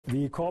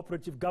The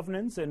Cooperative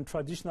Governance and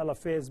Traditional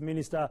Affairs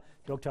Minister,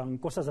 Dr.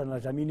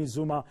 Nkosazana Dlamini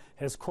Zuma,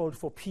 has called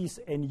for peace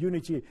and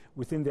unity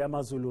within the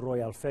AmaZulu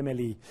Royal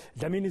Family.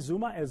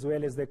 Dlamini-Zuma, as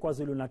well as the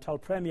KwaZulu-Natal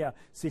Premier,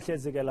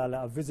 Sihle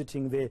Zikalala, are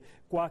visiting the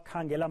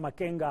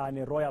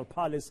KwaKhangelamankengane Royal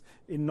Palace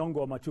in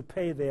Nongoma to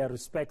pay their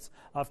respects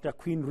after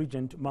Queen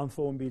Regent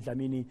Mantfombi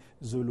Dlamini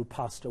Zulu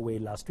passed away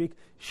last week.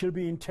 She'll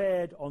be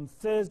interred on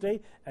Thursday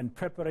and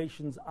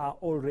preparations are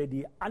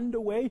already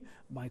underway.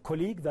 My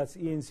colleague, that's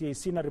eNCA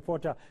senior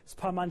reporter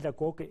Siphamandla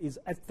Goge, is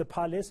at the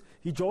palace.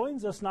 He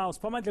joins us now.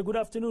 Siphamandla, good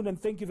afternoon,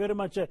 and thank you very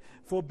much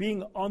for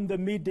being on the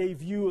Midday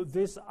View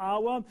this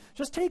hour.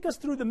 Just take us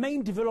through the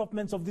main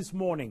developments of this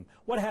morning.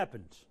 What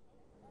happened?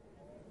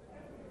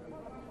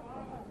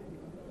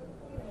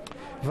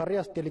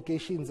 Various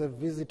delegations have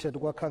visited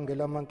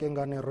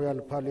KwaKhangelamankengane Royal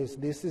Palace.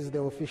 This is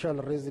the official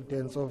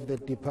residence of the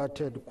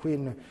departed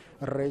Queen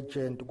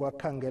Regent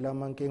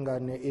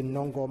KwaKhangelamankengane in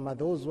Nongoma.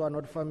 Those who are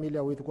not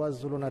familiar with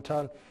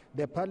KwaZulu-Natal,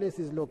 the palace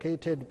is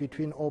located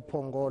between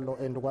Opongolo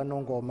and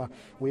Nongoma.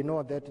 We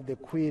know that the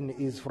Queen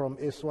is from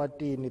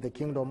Eswatini, the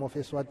Kingdom of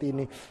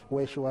Eswatini,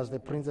 where she was the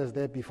princess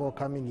there before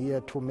coming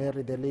here to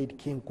marry the late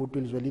King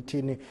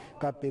Zwelithini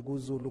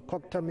Kapeguzulu.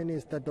 COCTA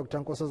Minister Dr.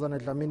 Nkosazana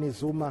Dlamini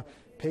Zuma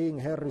paying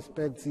her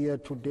respects here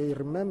today.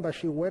 Remember,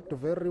 she worked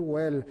very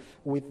well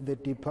with the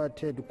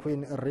departed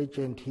Queen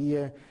Regent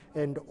here,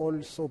 and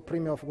also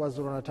Premier of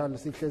KwaZulu-Natal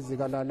Sihle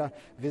Zikalala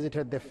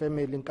visited the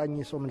family.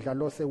 Nkanyiso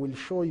Mdlalose will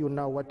show you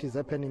now what is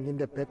happening in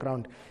the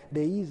background.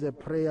 There is a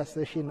prayer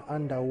session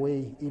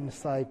underway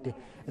inside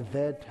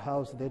that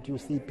house that you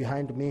see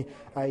behind me.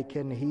 I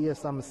can hear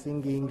some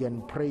singing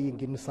and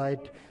praying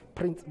inside.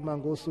 Prince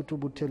Mangosuthu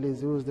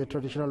Buthelezi, who is the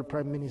traditional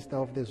prime minister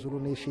of the Zulu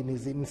nation,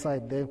 is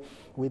inside there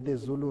with the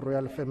Zulu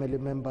royal family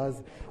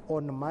members.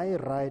 On my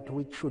right,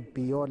 which should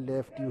be your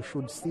left, you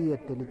should see a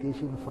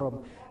delegation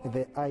from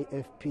the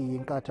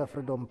IFP, Inkatha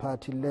Freedom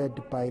Party,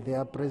 led by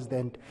their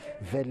president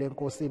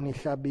Nkosini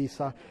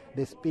Hlabisa.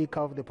 The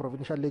speaker of the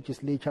provincial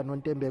legislature,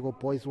 Nontembeko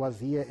Boys,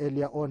 was here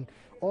earlier on.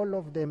 All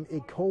of them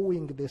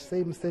echoing the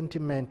same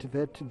sentiment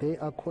that they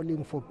are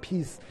calling for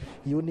peace,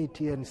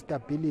 unity and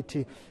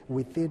stability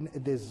within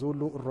the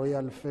Zulu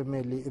royal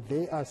family.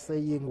 They are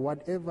saying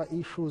whatever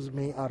issues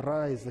may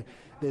arise,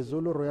 the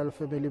Zulu royal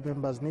family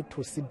members need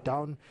to sit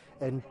down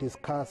and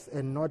discuss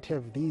and not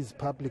have these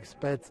public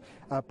spats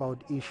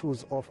about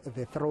issues of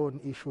the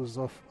throne, issues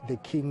of the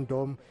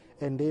kingdom,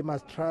 and they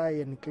must try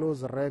and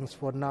close ranks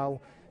for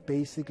now,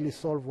 basically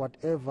solve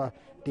whatever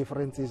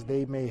differences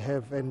they may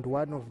have. And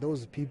one of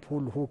those people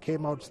who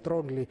came out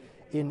strongly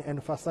in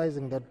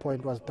emphasizing that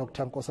point was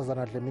Dr.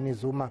 Nkosazana Dlamini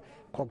Zuma,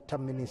 COCTA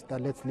Minister.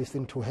 Let's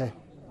listen to her.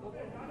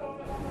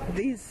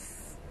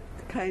 These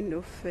kind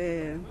of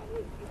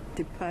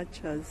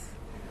departures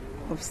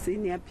of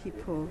senior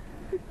people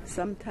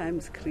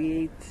sometimes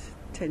create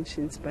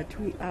tensions, but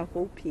we are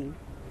hoping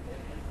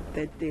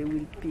that they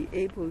will be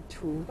able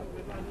to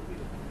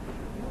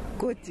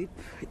go deep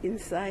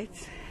inside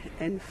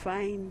and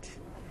find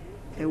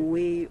a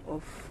way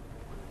of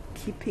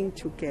keeping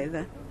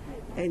together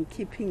and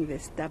keeping the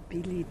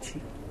stability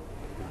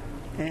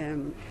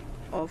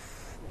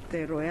of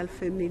the royal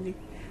family.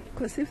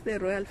 Because if the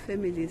royal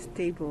family is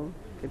stable,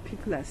 the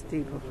people are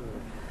stable.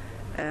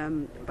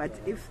 But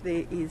if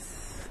there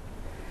is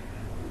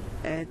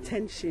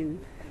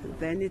tension,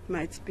 then it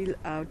might spill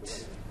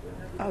out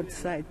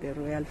outside the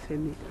royal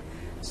family.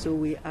 So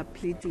we are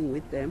pleading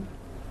with them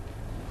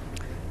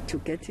to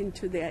get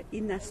into their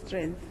inner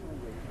strength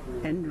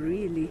and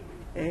really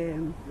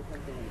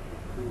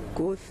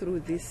go through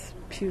this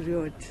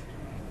period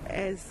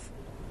as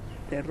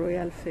the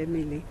royal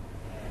family.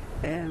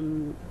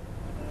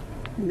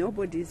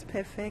 Nobody is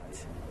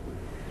perfect,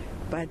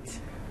 but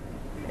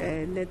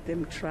let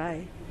them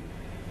try.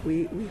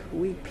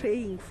 We're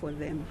praying for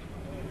them,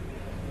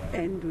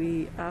 and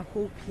we are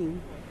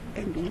hoping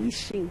and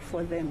wishing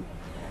for them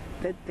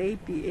that they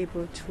be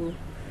able to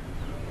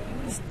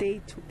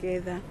stay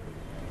together,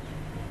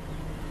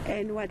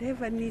 and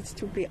whatever needs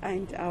to be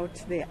ironed out,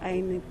 they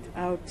iron it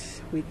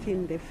out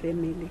within the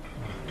family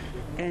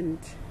and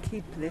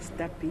keep the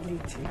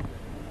stability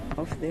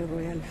of the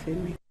royal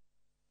family.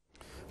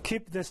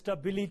 Keep the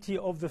stability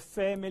of the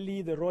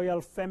family, the royal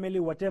family.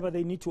 Whatever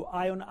they need to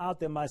iron out,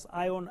 they must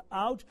iron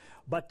out.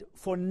 But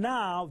for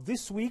now,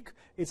 this week,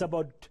 it's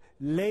about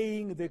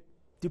laying the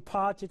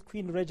departed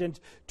Queen Regent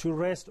to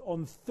rest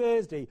on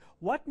Thursday.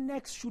 What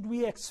next should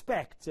we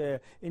expect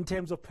in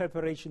terms of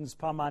preparations,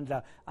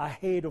 Siphamandla,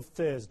 ahead of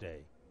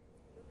Thursday?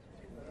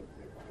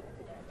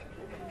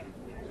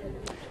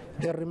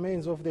 The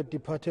remains of the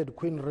departed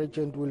Queen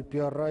Regent will be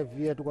arrived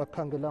here at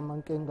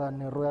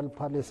KwaKhangelamankengane Royal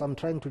Palace. I'm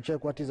trying to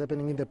check what is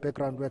happening in the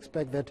background. We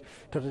expect that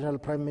Traditional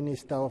Prime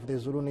Minister of the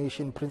Zulu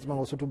Nation, Prince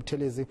Mangosuthu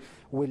Buthelezi,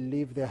 will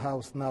leave the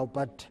house now.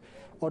 But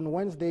on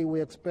Wednesday, we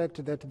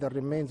expect that the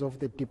remains of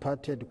the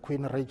departed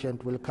Queen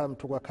Regent will come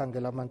to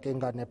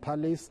KwaKhangelamankengane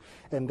Palace,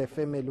 and the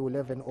family will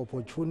have an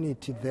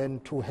opportunity then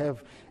to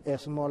have a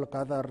small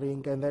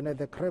gathering. And then at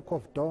the crack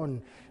of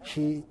dawn,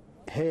 she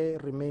her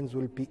remains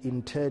will be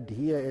interred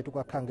here at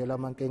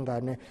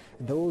KwaKhangelamankengane.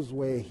 Those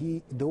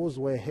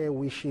were her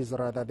wishes,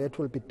 rather. That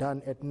will be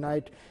done at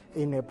night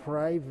in a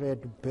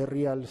private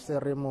burial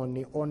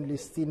ceremony. Only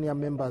senior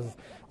members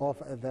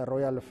of the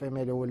royal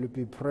family will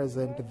be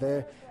present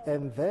there.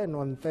 And then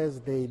on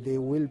Thursday,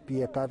 there will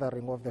be a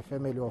gathering of the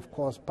family, of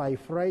course. By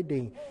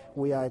Friday,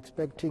 we are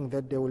expecting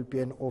that there will be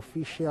an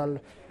official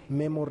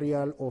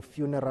memorial or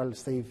funeral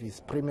service.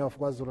 Premier of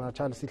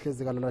KwaZulu-Natal, Sihle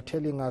Zikalala,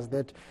 telling us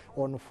that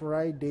on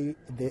Friday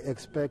they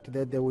expect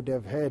that they would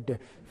have heard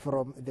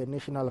from the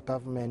national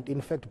government. In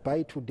fact,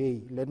 by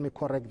today, let me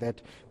correct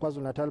that,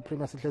 KwaZulu-Natal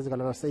Premier Sihle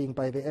Zikalala saying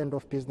by the end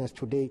of business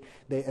today,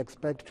 they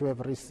expect to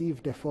have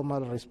received a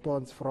formal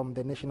response from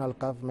the national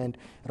government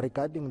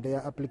regarding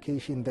their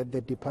application that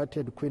the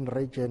departed Queen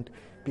Regent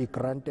be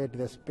granted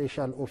the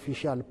special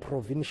official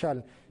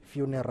provincial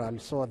funeral.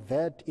 So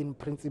that in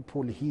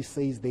principle, he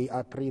says they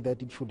agree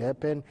that it should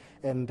happen,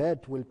 and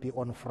that will be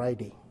on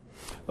Friday.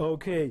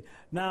 Okay,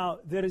 now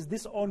there is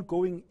this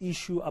ongoing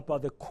issue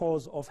about the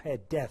cause of her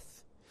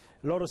death.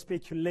 A lot of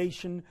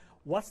speculation.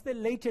 What's the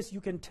latest you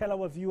can tell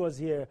our viewers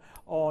here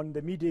on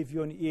the Midday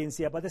View on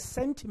eNCA about the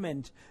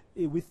sentiment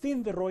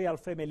within the royal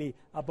family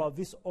about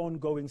this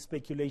ongoing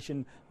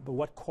speculation about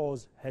what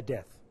caused her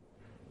death?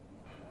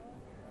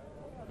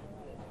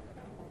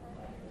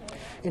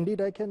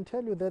 Indeed, I can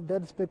tell you that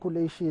that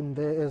speculation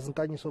there, as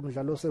Nkanyiso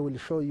Mdlalose will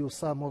show you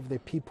some of the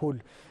people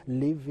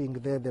living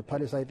there, the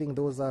palace. I think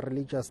those are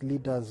religious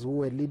leaders who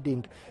were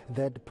leading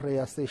that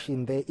prayer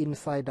session there.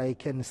 Inside, I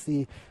can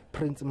see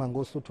Prince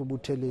Mangosuthu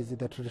Buthelezi,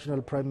 the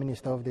traditional prime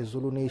minister of the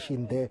Zulu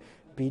nation there,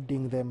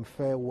 bidding them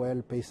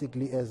farewell,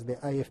 basically as the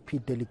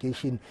IFP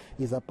delegation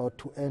is about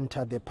to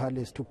enter the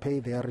palace to pay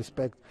their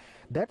respect.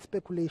 That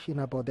speculation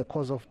about the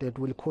cause of death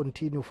will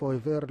continue for a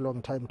very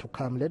long time to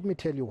come. Let me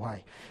tell you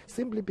why.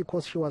 Simply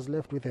because she was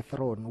left with a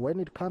throne. When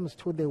it comes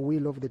to the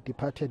will of the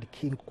departed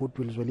King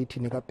Goodwill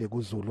Zwelithini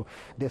Kabheka Zulu,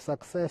 the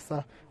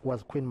successor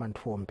was Queen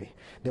Mantfombi.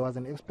 There was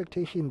an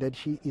expectation that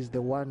she is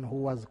the one who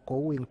was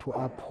going to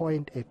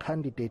appoint a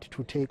candidate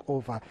to take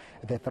over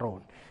the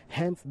throne.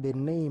 Hence, the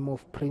name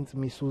of Prince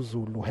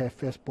Misuzulu, her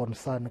firstborn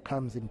son,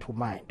 comes into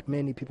mind.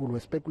 Many people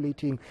were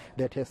speculating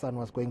that her son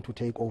was going to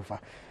take over.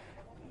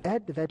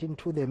 Add that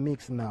into the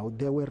mix now.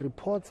 There were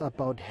reports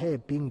about her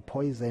being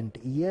poisoned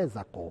years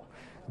ago.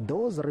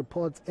 Those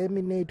reports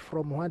emanate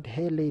from what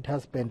her late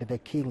husband, the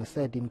king,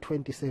 said in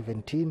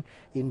 2017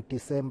 in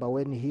December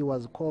when he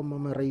was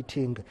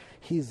commemorating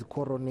his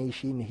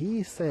coronation.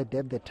 He said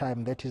at the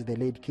time, that is the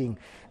late king,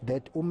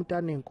 that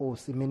Umntana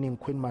Nkosi, meaning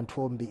Queen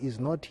Mantfombi, is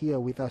not here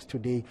with us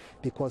today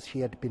because she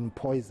had been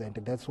poisoned.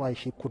 That's why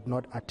she could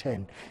not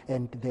attend.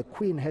 And the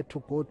queen had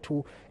to go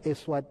to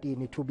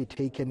Eswatini to be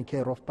taken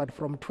care of. But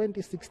from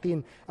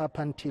 2016 up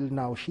until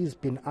now, she's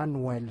been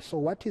unwell. So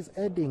what is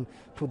adding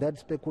to that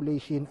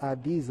speculation are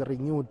these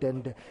renewed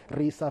and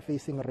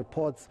resurfacing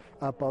reports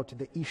about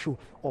the issue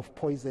of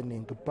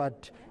poisoning.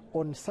 But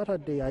on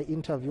Saturday, I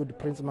interviewed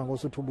Prince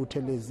Mangosuthu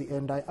Buthelezi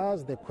and I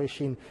asked the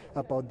question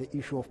about the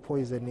issue of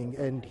poisoning,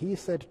 and he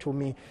said to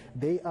me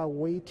they are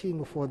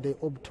waiting for the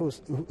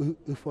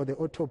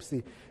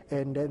autopsy,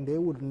 and then they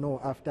would know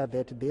after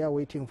that. They are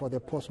waiting for the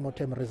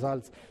post-mortem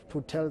results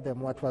to tell them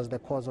what was the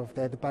cause of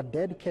death, but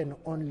that can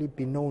only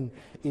be known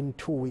in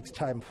 2 weeks'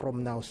 time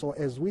from now. So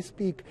as we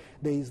speak,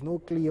 there is no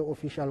clear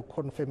official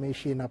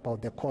confirmation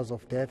about the cause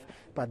of death,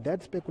 but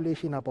that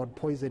speculation about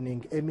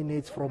poisoning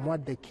emanates from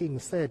what the king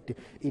said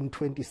in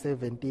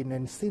 2017,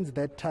 and since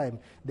that time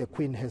the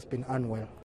Queen has been unwell.